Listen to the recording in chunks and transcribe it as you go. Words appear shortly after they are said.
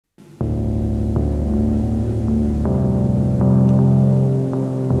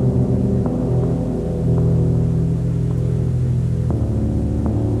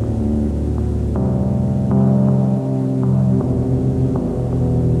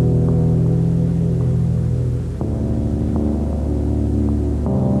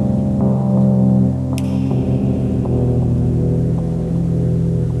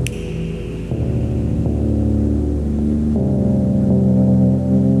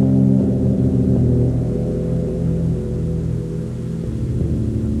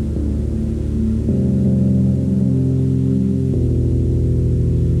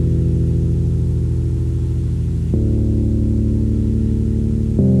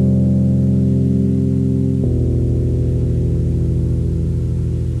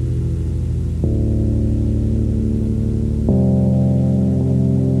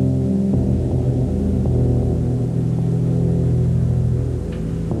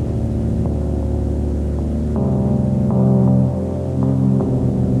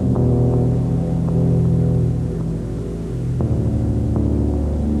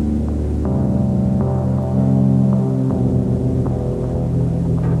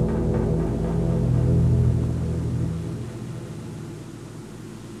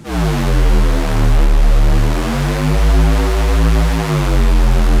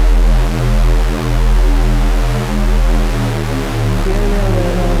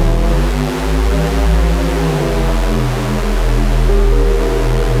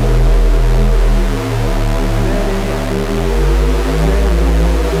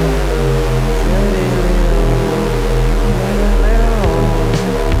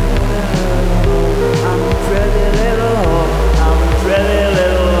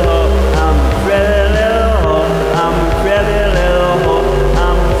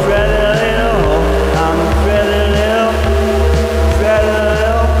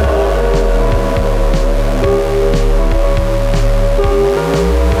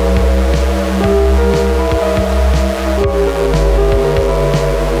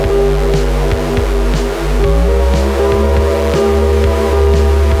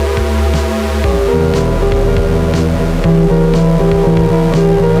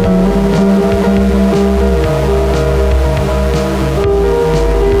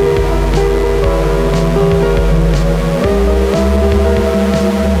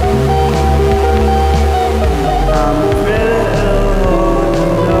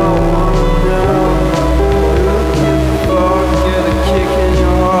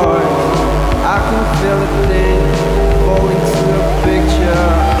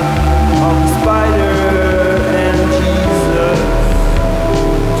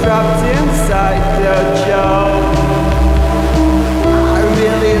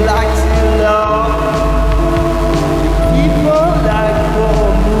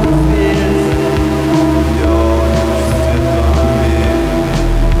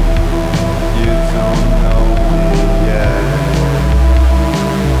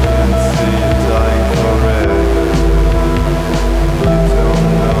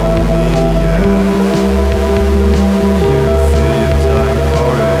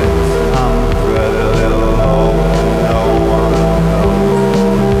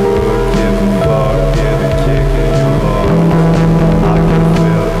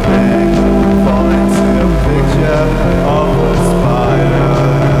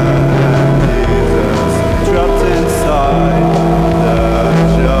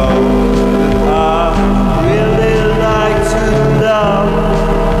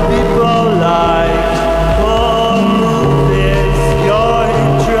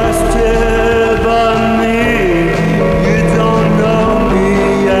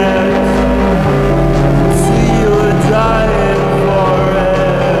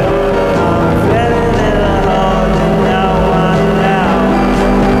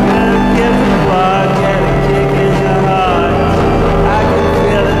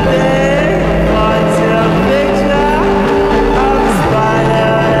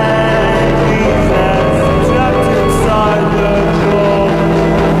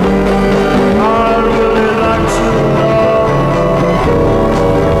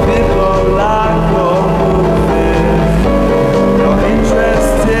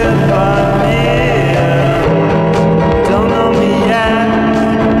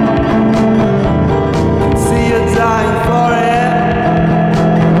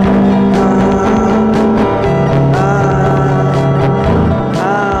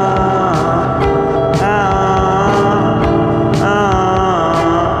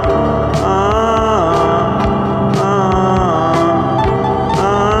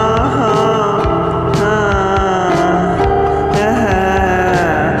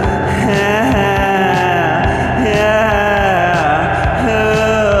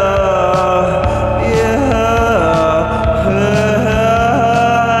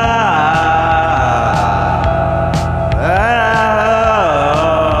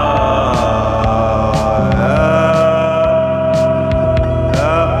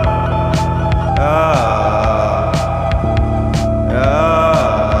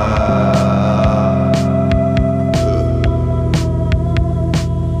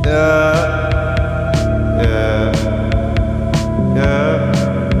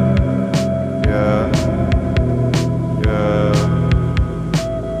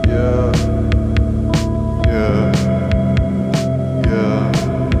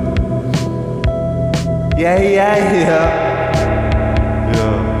Yeah, yeah, yeah.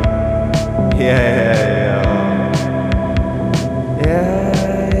 Yeah. Yeah, yeah, yeah. Yeah,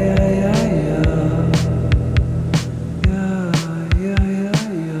 yeah, yeah, yeah. Yeah, yeah, yeah,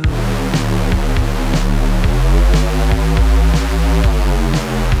 yeah.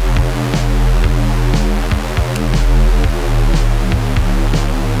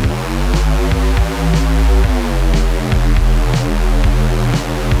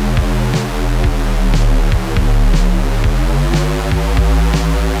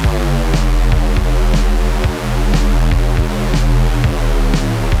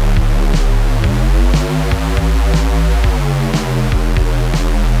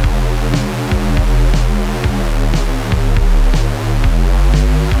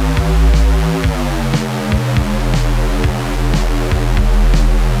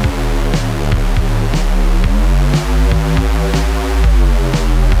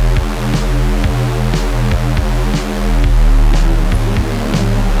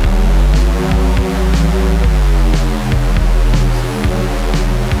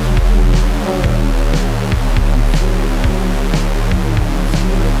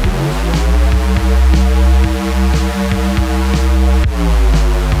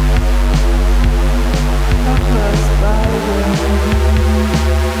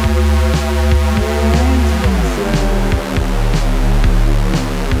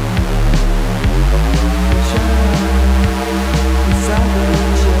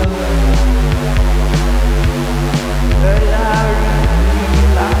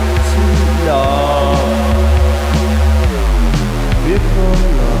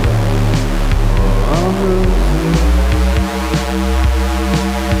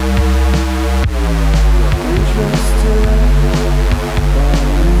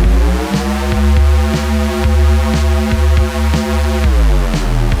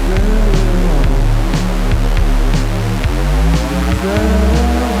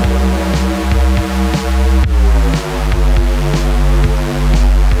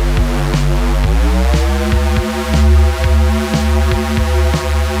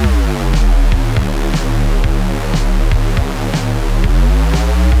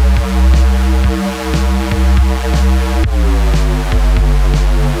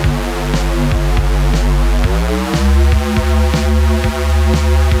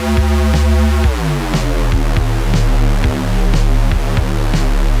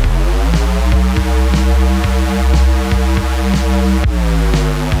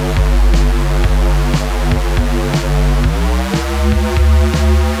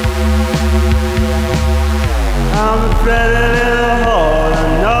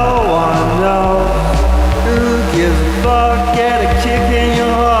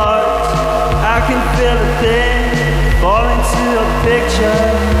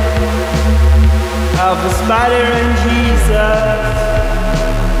 Of a spider and Jesus,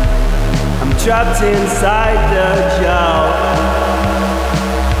 I'm trapped inside the jar.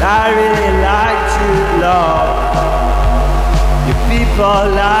 I really like to love you people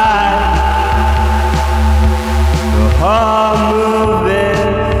like the whole movie.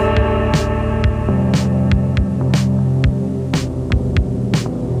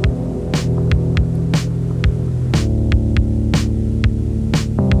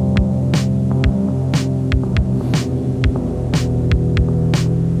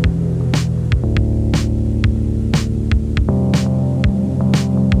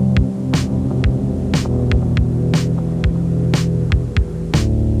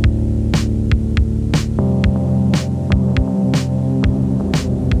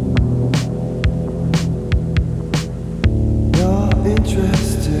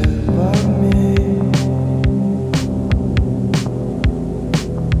 Interested by me.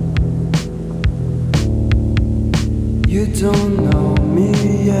 You don't know me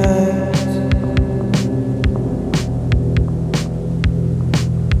yet.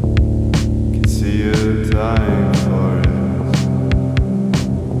 Can see you dying for it.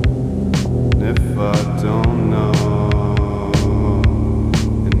 And if I don't know,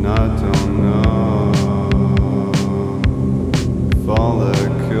 and I don't know, all the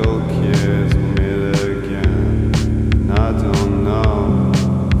cool kids meet again. And I don't know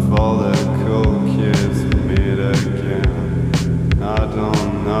if all the cool kids meet again. And I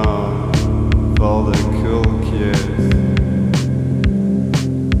don't know.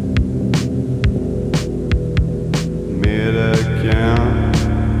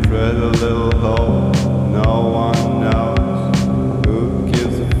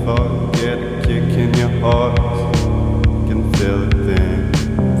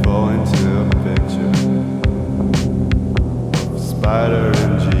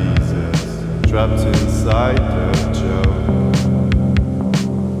 trapped inside the joke.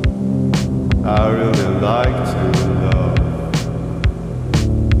 I really like to love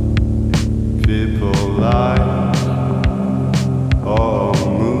people like all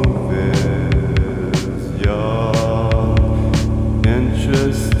movies. You're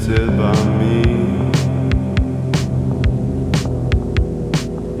interested by me.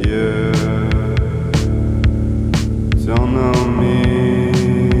 You don't know me.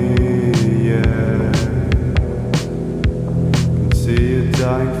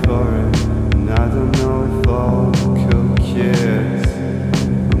 Dying for it, and I don't know if all cool kids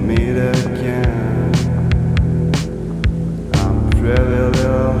will meet again. I'm a pretty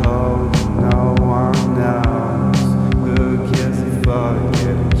little hole, no one knows. Who gives a fuck?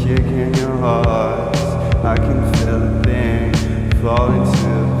 Get a kick in your heart. I can feel a thing fall into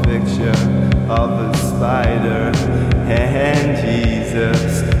a picture of a spider and Jesus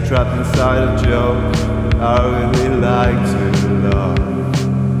trapped inside a joke. I really like to love.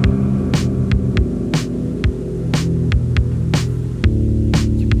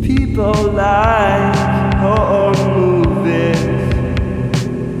 People like horror movies.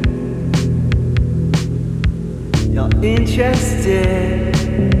 You're interested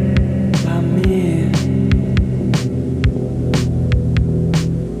by me.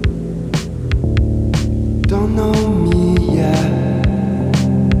 Don't know me yet.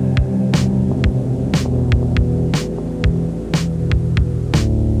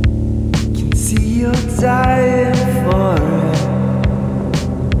 Can see you're dying for it.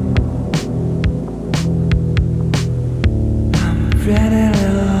 Pretty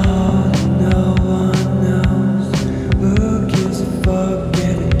little, no one knows. Who gives a fuck?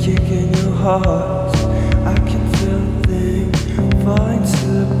 Get a kick in your heart. I can feel a thing fall into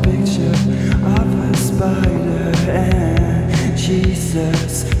the picture of a spider and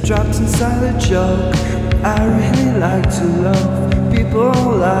Jesus trapped inside a joke. I really like to love people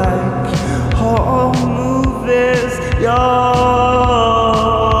like horror movies. You're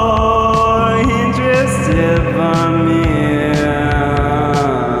interested by me.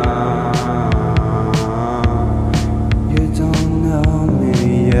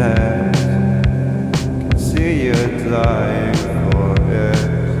 Dying for it.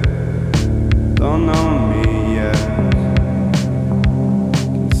 Don't know me yet.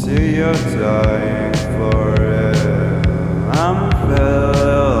 Can see you're dying for it. I'm pretty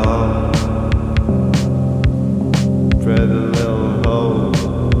little hole, pretty little hole,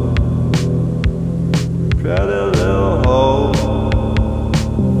 pretty little hole.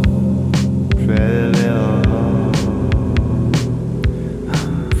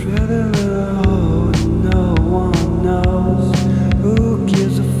 I'm pretty little hole. No one knows. Who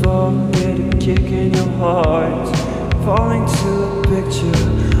gives a fuck? Get a kick in your heart. Falling to a picture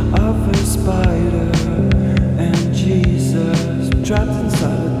of a spider and Jesus trapped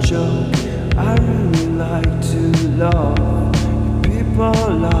inside a joke. I really like to love people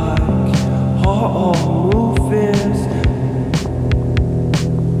like horror movies.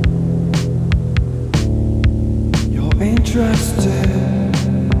 You're interested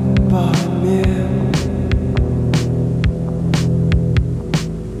by me.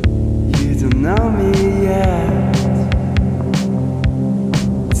 Know me yet.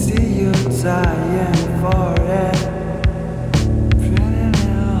 See you dying for it. Pretty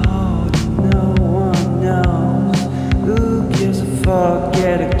little hole, no one knows. Who gives a fuck?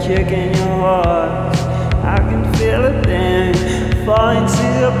 Get a kick in your heart. I can feel a thing fall into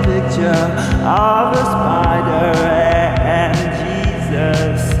a picture of a spider and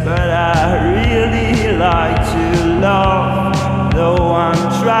Jesus. But I really like to love. Though I'm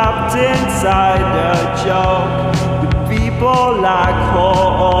trapped inside a joke with people like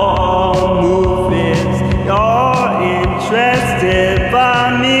horror movies. You're interested by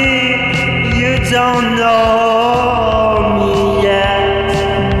me. You don't know me yet.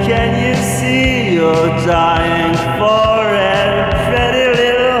 Can you see you're dying for it? Pretty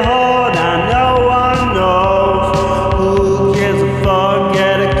little hole that no one knows. Who gives a fuck?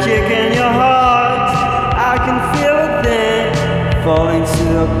 Get a kick in your heart. I can feel a thing falling to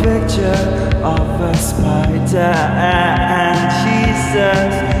a picture of a spider and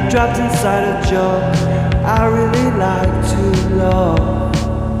Jesus trapped inside a joke. I really like to love.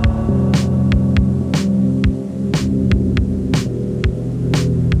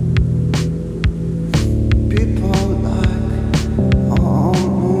 People like all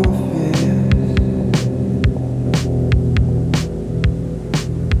movies.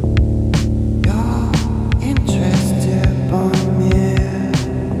 You're interested by me.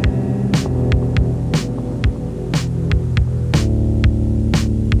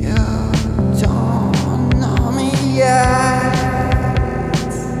 You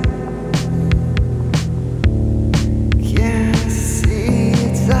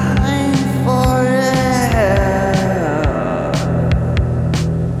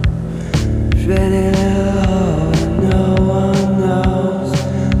pretty little hole that no one knows.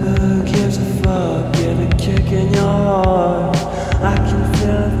 Who gives a fuck? Get a kick in your heart. I can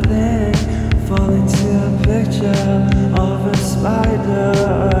feel a thing fall into a picture of a spider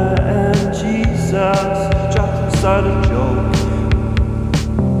and Jesus trapped inside a joke.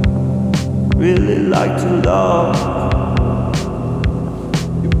 Really like to love.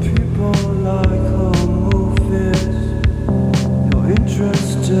 Your people like home movies. You're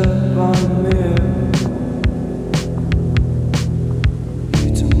interested by me. You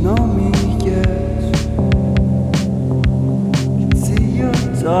don't know me yet. Can see you're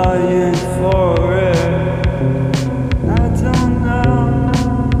dying for it. I don't know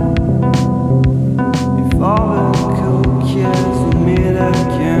if all the cool kids will meet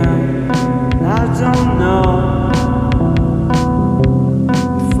again. I don't know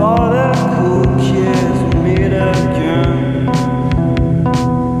if all the cool kids will meet again.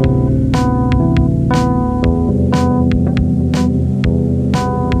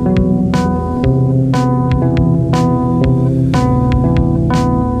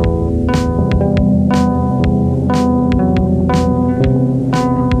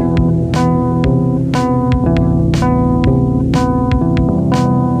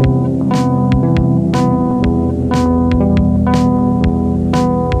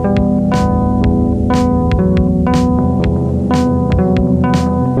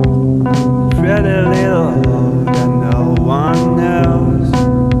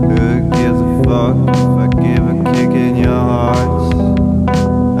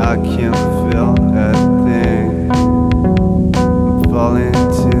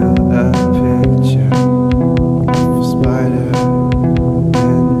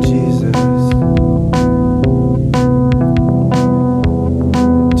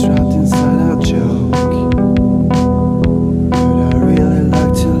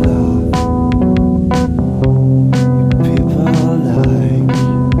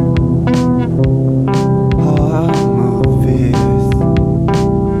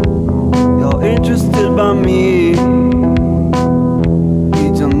 Interested by me, you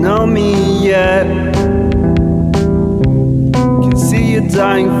don't know me yet. Can see you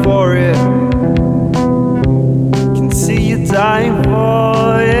dying for it. Can see you dying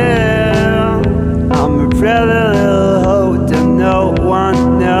for it. I'm a pretty little hoe that no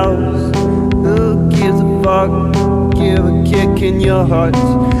one knows. Who gives a fuck? Give a kick in your heart.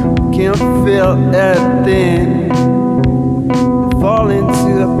 Can't feel that thing. Fall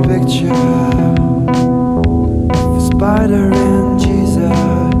into a picture of a spider and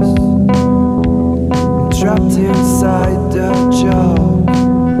Jesus. I'm trapped inside the joke,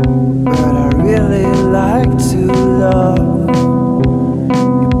 but I really like to love.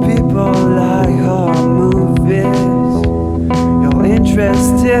 You people like horror movies. You're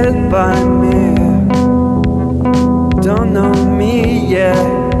interested by me. Don't know me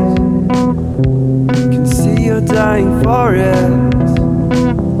yet. Can see you're dying for it.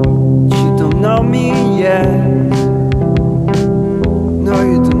 You don't know me yet. No,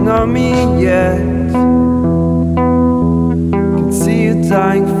 you don't know me yet. Can see you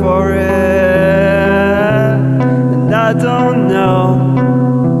dying for it. And I don't know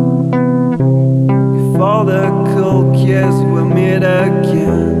if all the cool kids will meet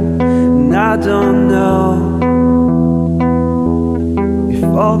again. And I don't know if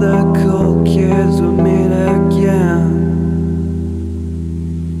all the cool kids will